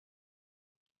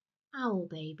Owl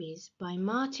Babies by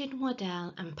Martin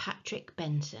Waddell and Patrick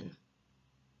Benson.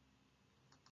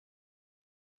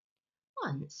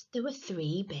 Once there were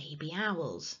 3 baby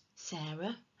owls,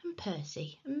 Sarah and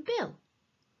Percy and Bill.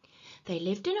 They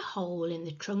lived in a hole in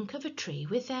the trunk of a tree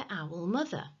with their owl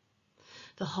mother.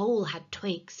 The hole had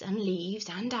twigs and leaves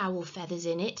and owl feathers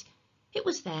in it. It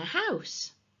was their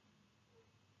house.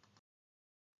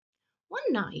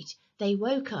 One night they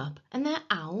woke up and their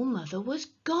owl mother was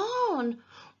gone.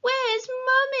 "Where's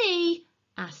Mummy?"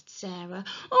 asked Sarah.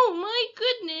 "Oh, my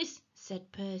goodness,"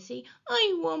 said Percy.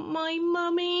 "I want my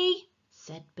mummy,"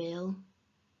 said Bill.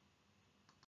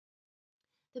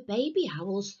 The baby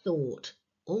owls thought.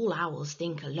 All owls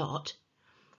think a lot.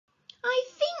 "I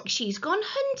think she's gone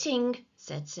hunting,"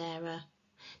 said Sarah.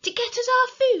 "To get us our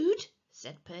food,"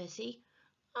 said Percy.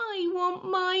 "I want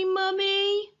my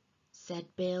mummy,"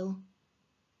 said Bill.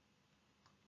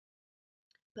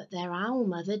 But their owl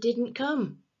mother didn't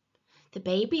come. The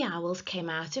baby owls came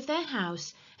out of their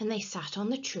house and they sat on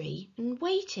the tree and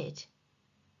waited.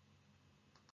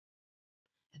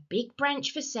 A big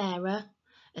branch for Sarah,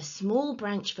 a small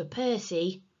branch for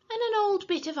Percy, and an old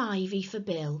bit of ivy for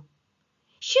Bill.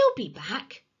 "She'll be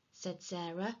back," said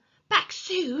Sarah. "Back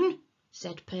soon,"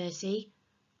 said Percy.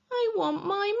 "I want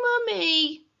my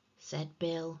mummy," said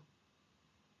Bill.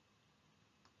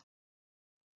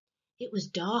 It was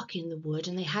dark in the wood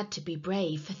and they had to be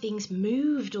brave, for things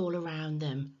moved all around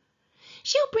them.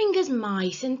 "She'll bring us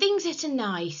mice and things that are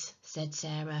nice," said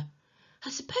Sarah. "I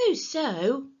suppose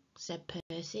so," said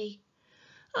Percy.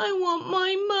 "I want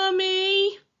my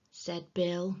mummy," said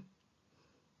Bill.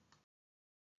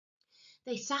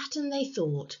 They sat and they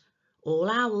thought.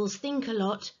 All owls think a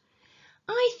lot.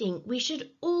 "I think we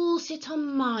should all sit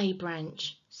on my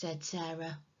branch," said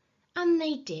Sarah. And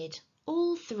they did,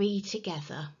 all 3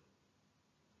 together.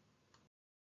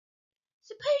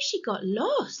 "Suppose she got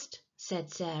lost,"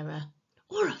 said Sarah.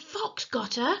 "Or a fox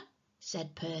got her,"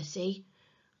 said Percy.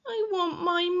 "I want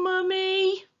my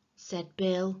mummy," said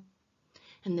Bill.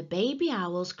 And the baby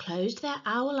owls closed their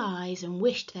owl eyes and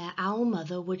wished their owl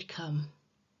mother would come.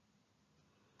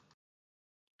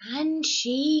 And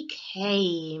she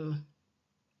came.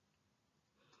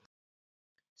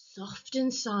 Soft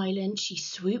and silent she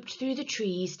swooped through the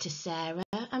trees to Sarah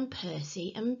and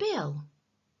Percy and Bill.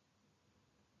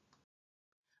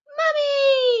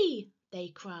 "Mummy!" they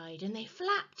cried, and they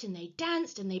flapped and they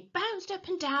danced and they bounced up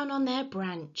and down on their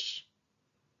branch.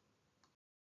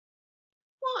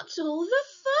 "What's all the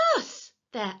fuss?"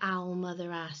 their owl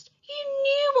mother asked. "You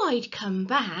knew I'd come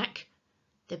back."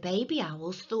 The baby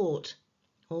owls thought.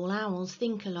 All owls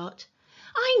think a lot.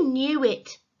 "I knew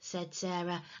it," said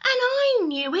Sarah. "And I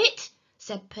knew it,"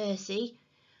 said Percy.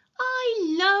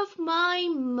 "I love my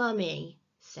mummy,"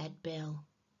 said Bill.